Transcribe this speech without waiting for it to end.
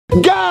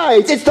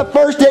Guys, it's the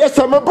first day of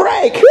summer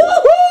break!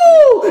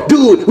 Woohoo!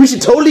 Dude, we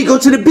should totally go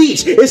to the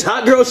beach. It's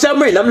hot girl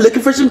summer and I'm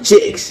looking for some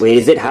chicks. Wait,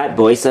 is it hot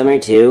boy summer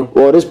too?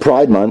 Well, it is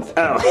Pride Month.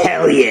 Oh,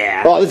 hell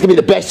yeah. Oh, this is gonna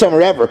be the best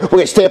summer ever. We're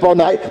gonna stay up all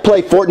night,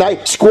 play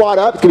Fortnite, squat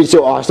up. It's gonna be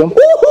so awesome. Woohoo!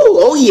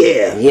 Oh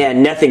yeah. Yeah,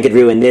 nothing could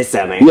ruin this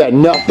summer. Yeah,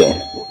 nothing.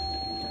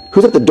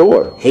 Who's at the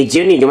door? Hey,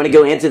 Junior, you want to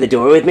go answer the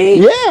door with me?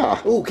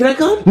 Yeah! Ooh, can I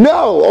come?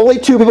 No, only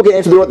 2 people can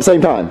answer the door at the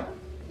same time.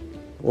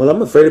 Well,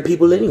 I'm afraid of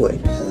people anyway.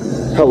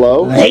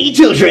 Hello? Hey,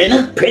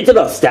 children!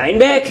 Principal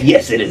Steinbeck?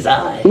 Yes, it is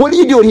I. What are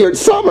you doing here?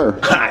 It's summer.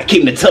 I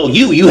came to tell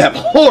you you have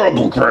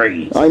horrible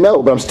grades. I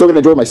know, but I'm still gonna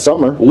enjoy my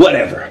summer.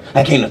 Whatever.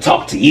 I came to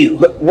talk to you.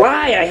 But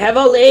why? I have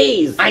all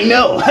A's. I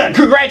know.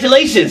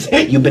 Congratulations.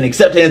 You've been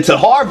accepted into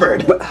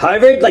Harvard. What,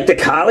 Harvard? Like the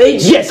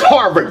college? Yes,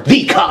 Harvard,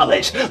 the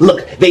college.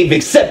 Look, they've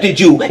accepted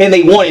you, and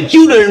they wanted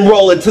you to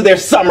enroll into their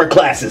summer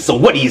classes. So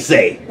what do you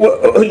say?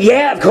 Well,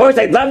 yeah, of course.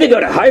 I'd love to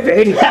go to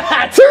Harvard.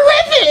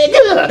 Terrific!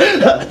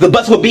 The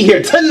bus will be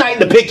here tonight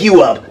to pick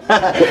you up.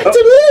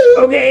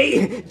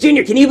 Okay.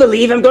 Junior, can you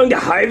believe I'm going to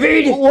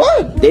Harvard?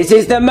 What? This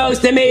is the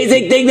most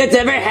amazing thing that's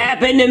ever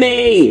happened to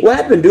me. What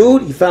happened,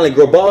 dude? You finally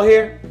grow ball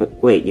hair?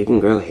 Wait, you can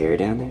grow hair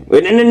down there?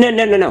 Wait,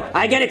 no.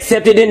 I got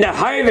accepted into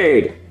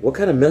Harvard. What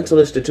kind of mental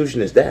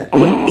institution is that?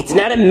 It's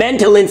not a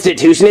mental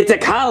institution. It's a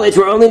college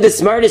where only the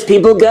smartest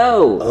people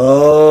go.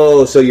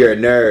 Oh, so you're a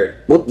nerd.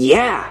 Well,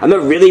 yeah. I'm a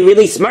really,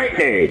 really smart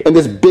nerd. And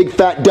this big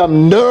fat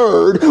dumb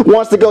nerd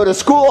wants to go to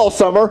school all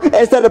summer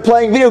instead of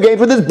playing video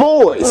games with his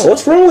boys. Oh,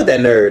 what's wrong with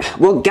that nerd?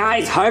 Well,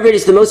 guys, Harvard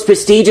is the most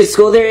prestigious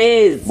school there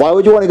is. Why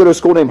would you want to go to a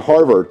school named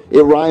Harvard?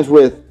 It rhymes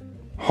with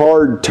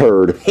hard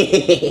turd.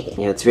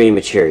 Yeah, it's very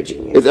mature,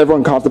 Junior. Is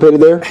everyone constipated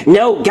there?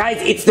 No, guys,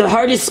 it's the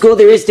hardest school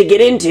there is to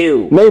get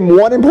into. Name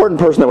one important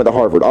person that went to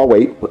Harvard. I'll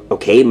wait.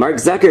 Okay, Mark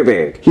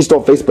Zuckerberg. He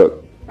stole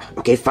Facebook.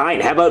 Okay,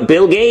 fine. How about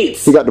Bill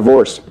Gates? He got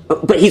divorced.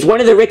 But he's one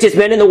of the richest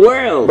men in the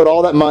world. But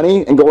all that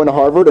money and going to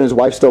Harvard and his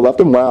wife still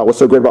left him? Wow, what's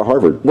so great about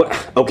Harvard?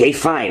 Okay,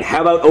 fine.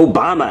 How about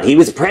Obama? He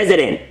was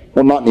president.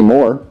 Well, not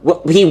anymore.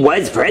 Well, he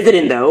was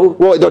president, though.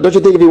 Well, don't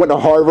you think if he went to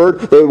Harvard,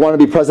 they would want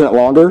to be president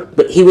longer?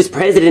 But he was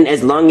president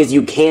as long as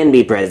you can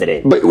be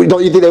president. But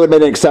don't you think they would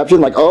make an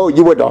exception? Like, oh,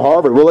 you went to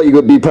Harvard, we'll let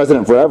you be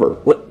president forever.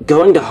 What?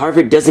 Going to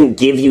Harvard doesn't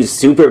give you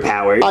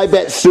superpowers. I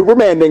bet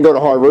Superman didn't go to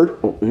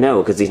Harvard. Well,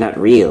 no, because he's not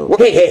real.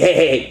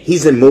 Hey,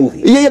 he's in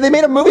movies. Yeah, they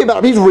made a movie about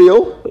him. He's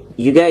real.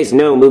 You guys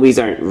know movies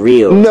aren't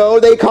real. No,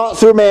 they caught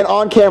Superman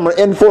on camera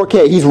in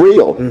 4K. He's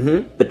real.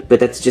 But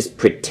that's just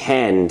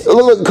pretend.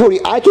 Look,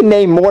 Cody, I can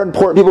name more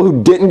important people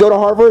who didn't go to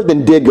Harvard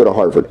than did go to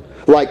Harvard.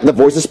 Like the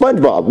voice of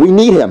SpongeBob. We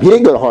need him. He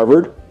didn't go to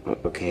Harvard.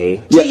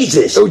 Okay. Yeah.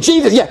 Jesus. Oh,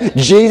 Jesus, yeah.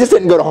 Jesus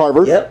didn't go to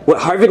Harvard. Yep. Well,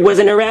 Harvard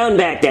wasn't around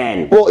back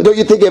then. Well, don't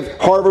you think if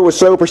Harvard was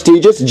so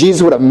prestigious,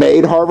 Jesus would have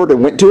made Harvard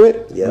and went to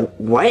it? Yep.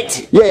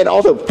 What? Yeah, and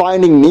also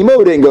Finding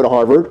Nemo didn't go to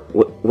Harvard.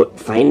 What?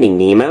 Finding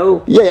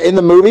Nemo? Yeah, in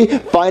the movie,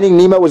 Finding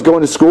Nemo was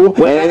going to school.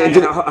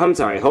 I'm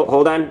sorry.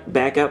 Hold on.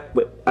 Back up.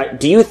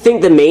 Do you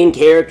think the main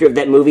character of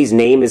that movie's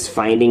name is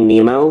Finding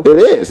Nemo?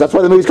 It is. That's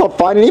why the movie's called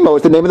Finding Nemo.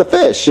 It's the name of the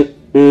fish.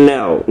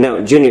 No,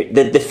 Junior.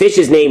 The fish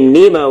is named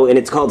Nemo, and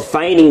it's called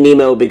Finding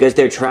Nemo because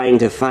they're trying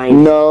to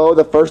find... No,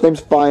 the first name's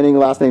Finding,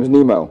 last name's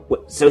Nemo.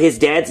 So his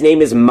dad's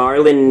name is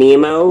Marlin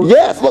Nemo?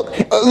 Yes, look,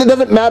 it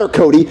doesn't matter,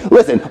 Cody.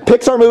 Listen,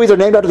 Pixar movies are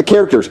named after the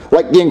characters.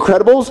 Like The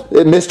Incredibles,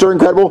 Mr.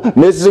 Incredible,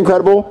 Mrs.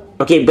 Incredible.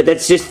 Okay, but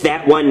that's just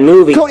that one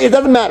movie. Cody, it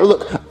doesn't matter.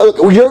 Look,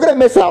 you're going to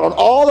miss out on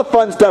all the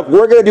fun stuff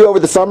we're going to do over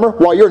the summer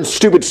while you're in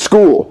stupid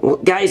school. Well,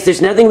 guys,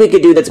 there's nothing we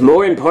could do that's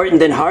more important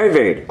than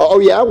Harvard. Oh,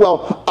 yeah?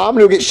 Well, I'm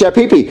going to get Chef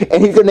Pee-Pee,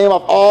 and he's going to name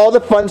off all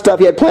the fun stuff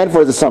he had planned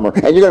for this summer,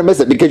 and you're going to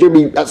miss it because you're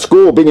going to be at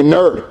school being a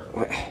nerd.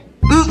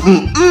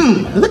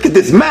 Look at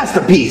this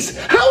masterpiece.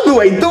 How do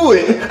I do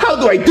it? How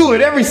do I do it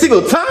every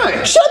single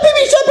time? Chef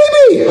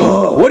Pee-Pee!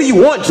 Oh, what do you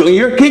want,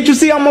 Junior? Can't you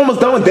see I'm almost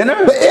done with dinner?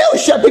 But ew,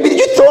 Chef Pee-Pee, did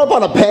you throw up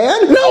on a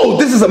pan? No,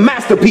 this is a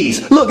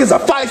masterpiece. Look, it's a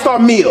 5-star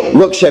meal.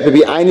 Look, Chef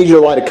Pee-Pee, I need you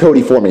to lie to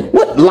Cody for me.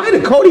 What? Lie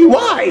to Cody?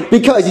 Why?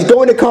 Because he's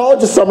going to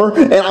college this summer,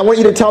 and I want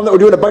you to tell him that we're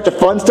doing a bunch of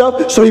fun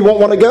stuff, so he won't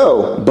want to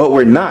go. But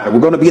we're not. We're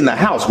going to be in the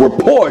house. We're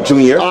poor,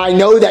 Junior. I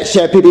know that,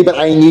 Chef Pee-Pee, but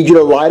I need you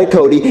to lie to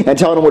Cody and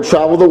tell him we'll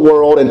travel the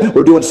world, and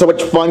we're doing so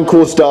much fun,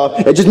 cool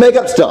stuff, and just make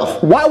up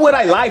stuff. Why would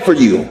I lie for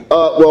you?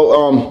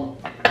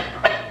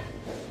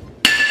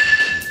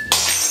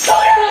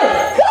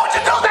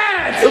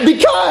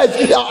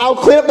 Because I'll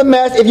clean up the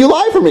mess if you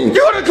lie for me.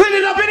 You're going to clean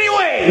it up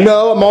anyway.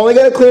 No, I'm only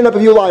going to clean it up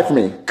if you lie for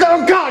me.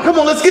 Come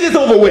on, let's get this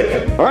over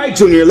with. All right,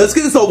 Junior, let's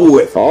get this over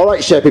with. All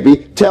right, Chef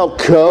Pee-Pee, tell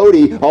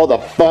Cody all the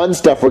fun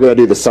stuff we're going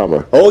to do this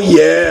summer. Oh,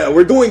 yeah,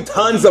 we're doing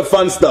tons of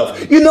fun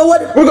stuff. You know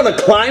what? We're going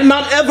to climb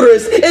Mount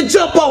Everest and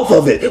jump off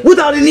of it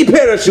without any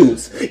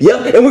parachutes.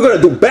 Yep, and we're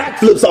going to do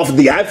backflips off of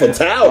the Eiffel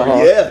Tower.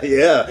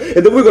 Yeah.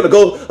 And then we're going to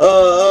go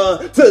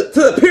to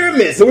the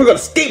pyramids, and we're going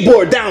to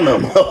skateboard down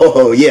them.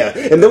 Oh, yeah.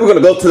 And then we're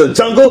going to go to the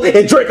jungle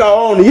and drink our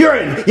own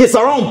urine. Yes,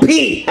 our own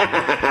pee.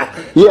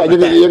 Yeah,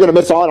 you're going to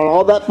miss out on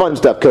all that fun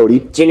stuff, Cody.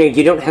 Junior,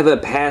 you don't have a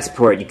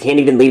passport. You can't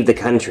even leave the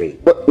country.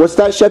 What's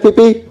that, Chef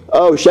Pee-Pee?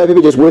 Oh, Chef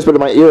Pee just whispered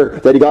in my ear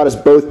that he got us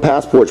both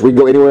passports. We can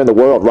go anywhere in the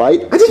world,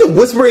 right? I didn't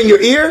whisper in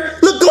your ear.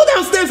 Look, go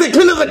downstairs and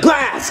clean up the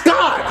class.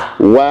 God!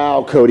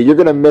 Wow, Cody, you're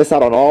gonna miss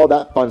out on all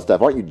that fun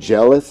stuff. Aren't you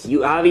jealous?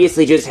 You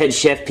obviously just had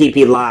Chef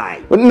Pee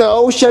lie.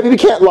 No, Chef Pee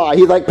can't lie.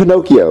 He's like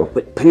Pinocchio.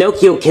 But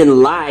Pinocchio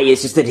can lie,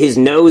 it's just that his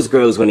nose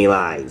grows when he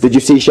lies. Did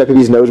you see Chef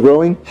Pee's nose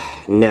growing?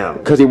 No.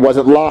 Because he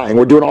wasn't lying.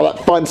 We're doing all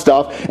that fun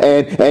stuff,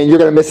 and you're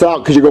gonna miss out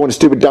because you're going to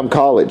stupid dumb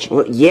college.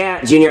 Well,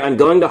 yeah, Junior, I'm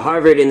going to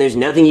Harvard and there's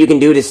nothing you can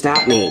do to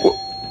stop me.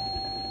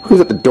 Who's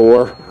at the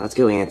door? Let's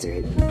go answer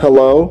it.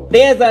 Hello?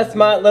 There's our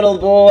smart little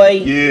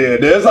boy. Yeah,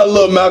 there's our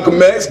little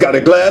Malcolm X, got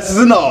the glasses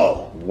and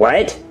all.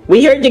 What?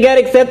 We heard you got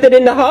accepted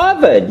into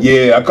Harvard.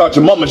 Yeah, I caught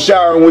your mama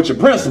showering with your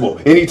principal,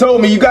 and he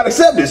told me you got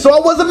accepted, so I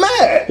wasn't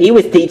mad. He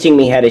was teaching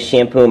me how to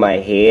shampoo my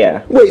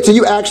hair. Wait, so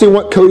you actually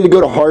want Cody to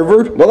go to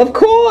Harvard? Well, of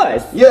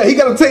course. Yeah, he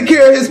gotta take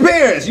care of his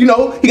parents, you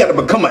know. He gotta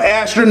become an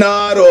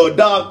astronaut or a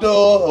doctor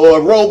or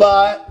a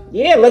robot.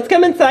 Yeah, let's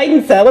come inside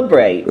and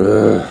celebrate.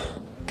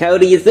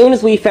 Cody, as soon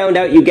as we found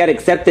out you got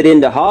accepted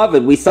into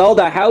Harvard, we sold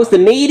our house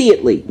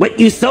immediately. What,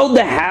 you sold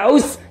the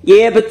house?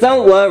 Yeah, but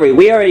don't worry,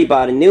 we already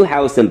bought a new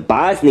house in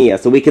Bosnia,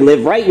 so we can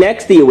live right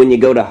next to you when you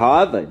go to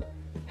Harvard.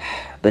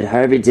 But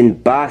Harvard's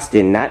in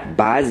Boston, not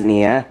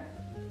Bosnia.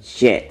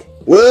 Shit.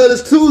 Well,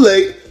 it's too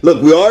late.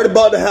 Look, we already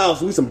bought the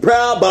house. We some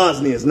proud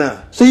Bosnians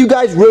now. So you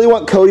guys really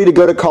want Cody to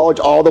go to college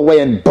all the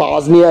way in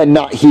Bosnia and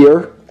not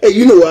here? Hey,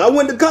 you know where I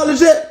went to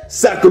college at?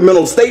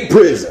 Sacramento State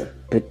Prison.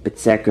 But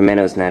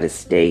Sacramento's not a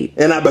state.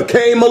 And I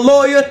became a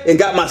lawyer and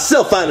got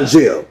myself out of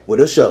jail with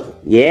a shovel.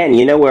 Yeah, and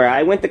you know where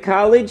I went to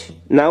college?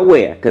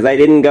 Nowhere, because I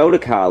didn't go to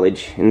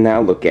college, and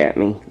now look at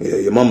me. Yeah,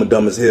 your mama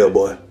dumb as hell,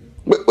 boy.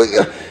 Wait,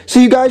 so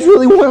you guys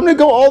really want him to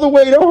go all the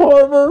way to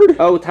Harvard?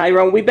 Oh,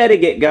 Tyrone, we better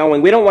get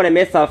going. We don't want to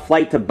miss our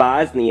flight to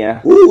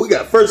Bosnia. Ooh, we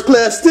got first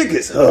class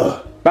tickets.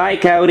 Bye,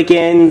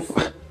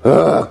 Codykins.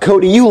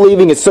 Cody, you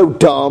leaving is so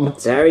dumb.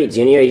 Sorry,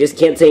 Junior, you just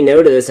can't say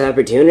no to this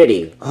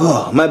opportunity.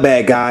 Oh, my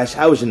bad, guys.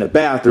 I was in the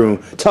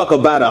bathroom. Talk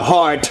about a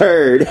hard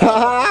turd.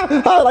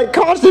 Like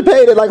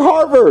constipated, like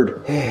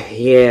Harvard.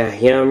 Yeah,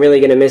 you know, I'm really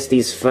gonna miss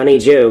these funny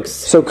jokes.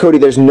 So, Cody,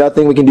 there's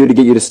nothing we can do to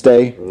get you to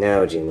stay?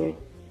 No, Junior.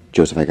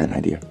 Joseph, I got an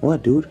idea.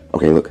 What, dude?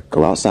 Okay, look,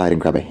 go outside and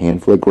grab a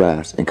handful of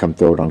grass and come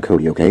throw it on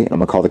Cody, okay? And I'm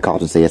gonna call the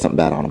cops and say he has something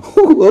bad on him.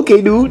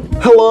 Okay, dude.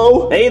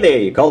 Hello? Hey there,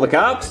 you call the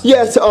cops?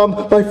 Yes,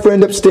 my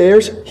friend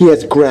upstairs, he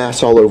has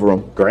grass all over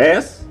him.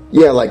 Grass?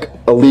 Yeah, like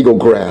illegal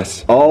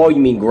grass. Oh, you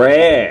mean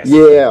grass?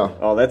 Yeah.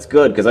 Oh, that's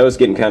good, because I was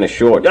getting kind of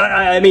short.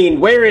 I mean,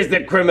 where is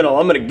that criminal?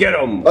 I'm gonna get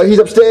him. He's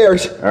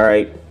upstairs. All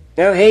right.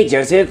 Oh, hey,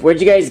 Joseph,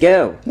 where'd you guys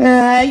go?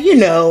 You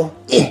know.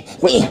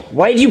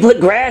 Why'd you put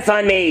grass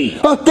on me?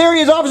 Oh, there he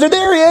is, officer,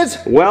 there he is!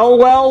 Well,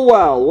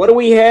 what do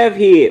we have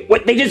here?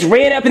 What, they just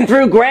ran up and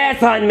threw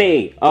grass on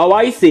me! Oh,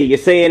 I see. You're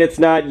saying it's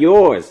not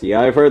yours. Yeah,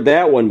 I've heard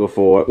that one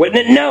before. What,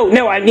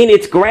 no, I mean,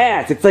 it's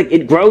grass. It's like,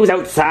 it grows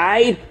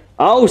outside.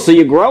 Oh, so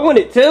you're growing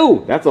it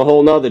too? That's a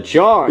whole nother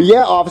charge.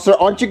 Yeah, officer,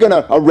 aren't you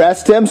gonna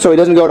arrest him so he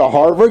doesn't go to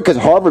Harvard? Because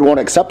Harvard won't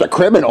accept a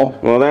criminal.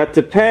 Well, that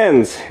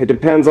depends. It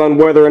depends on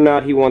whether or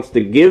not he wants to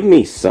give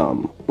me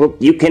some. Well,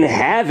 you can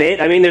have it.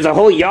 I mean, there's a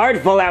whole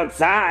yard full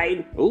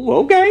outside. Ooh,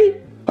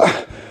 okay.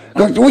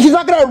 He's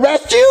not gonna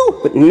arrest you?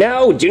 But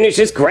no, Junior's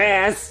just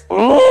grass.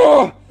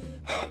 Oh.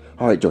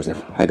 All right,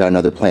 Joseph, I got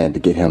another plan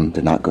to get him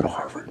to not go to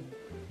Harvard.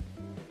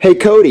 Hey,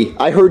 Cody,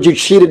 I heard you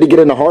cheated to get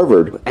into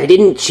Harvard. I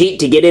didn't cheat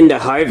to get into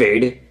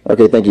Harvard.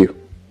 Okay, thank you.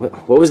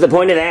 What was the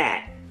point of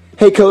that?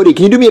 Hey, Cody,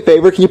 can you do me a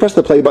favor? Can you press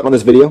the play button on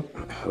this video?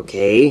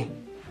 Okay.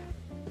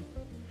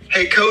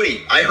 Hey,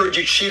 Cody, I heard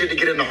you cheated to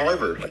get into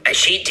Harvard. I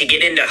cheat to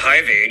get into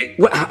Harvard?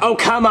 Oh,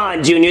 come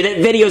on, Junior. That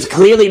video's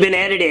clearly been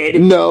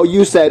edited. No,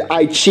 you said,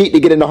 I cheat to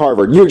get into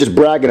Harvard. You were just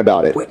bragging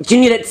about it.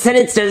 Junior, that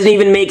sentence doesn't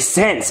even make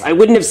sense. I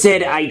wouldn't have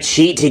said, I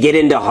cheat to get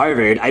into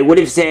Harvard. I would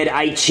have said,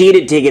 I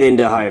cheated to get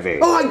into Harvard.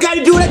 Oh, I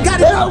gotta do it, I gotta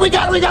do it. Oh, we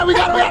got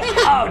it.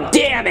 Oh,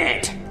 damn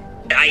it.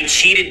 I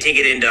cheated to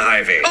get into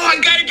Harvard. Oh, I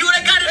gotta do it,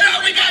 I gotta do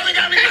it. We got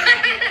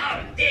it.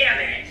 Oh, damn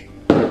it.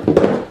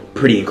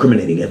 Pretty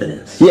incriminating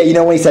evidence. Yeah, you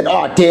know when he said,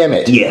 oh, damn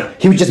it. Yeah.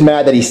 He was just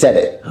mad that he said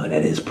it. Oh,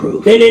 that is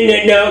proof. No,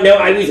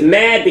 I was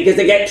mad because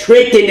I got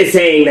tricked into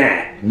saying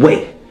that.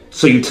 Wait,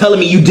 so you're telling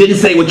me you didn't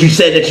say what you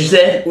said that you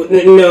said?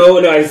 No,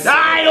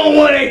 I don't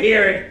want to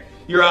hear it.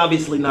 You're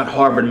obviously not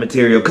Harvard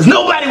material, because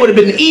nobody would have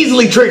been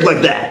easily tricked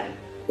like that.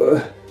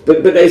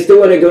 But I still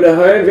want to go to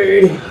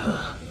Harvard.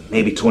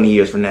 Maybe 20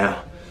 years from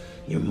now,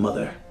 your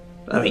mother.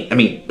 I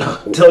mean,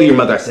 tell your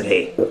mother I said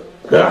hey.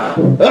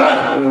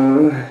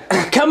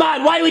 Come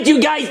on, why would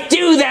you guys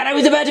do that? I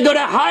was about to go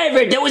to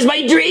Harvard. That was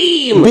my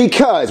dream.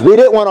 Because we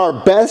didn't want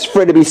our best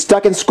friend to be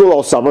stuck in school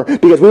all summer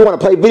because we want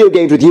to play video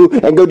games with you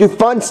and go do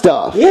fun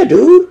stuff. Yeah,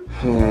 dude.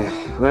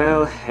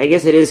 Well, I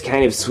guess it is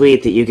kind of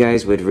sweet that you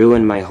guys would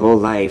ruin my whole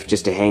life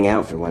just to hang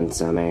out for one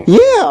summer.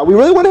 Yeah, we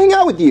really want to hang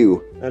out with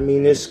you. I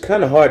mean, it's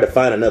kind of hard to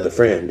find another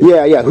friend.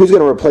 Yeah, who's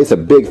going to replace a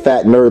big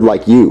fat nerd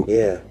like you?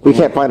 Yeah. We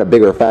can't find a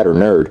bigger, fatter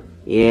nerd.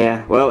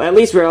 Yeah, well, at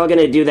least we're all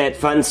gonna do that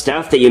fun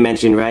stuff that you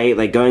mentioned, right?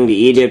 Like going to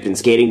Egypt and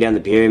skating down the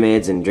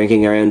pyramids and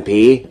drinking our own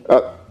pee?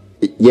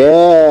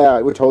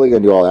 Yeah, we're totally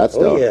gonna do all that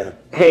stuff. Oh, yeah.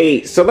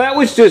 Hey, so that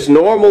was just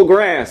normal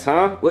grass,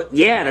 huh?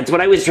 Yeah, that's what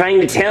I was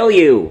trying to tell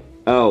you.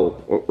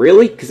 Oh,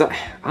 really? Because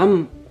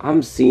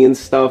I'm seeing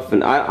stuff,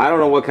 and I don't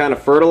know what kind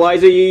of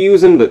fertilizer you're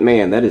using, but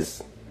man, that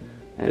is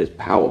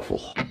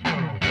powerful.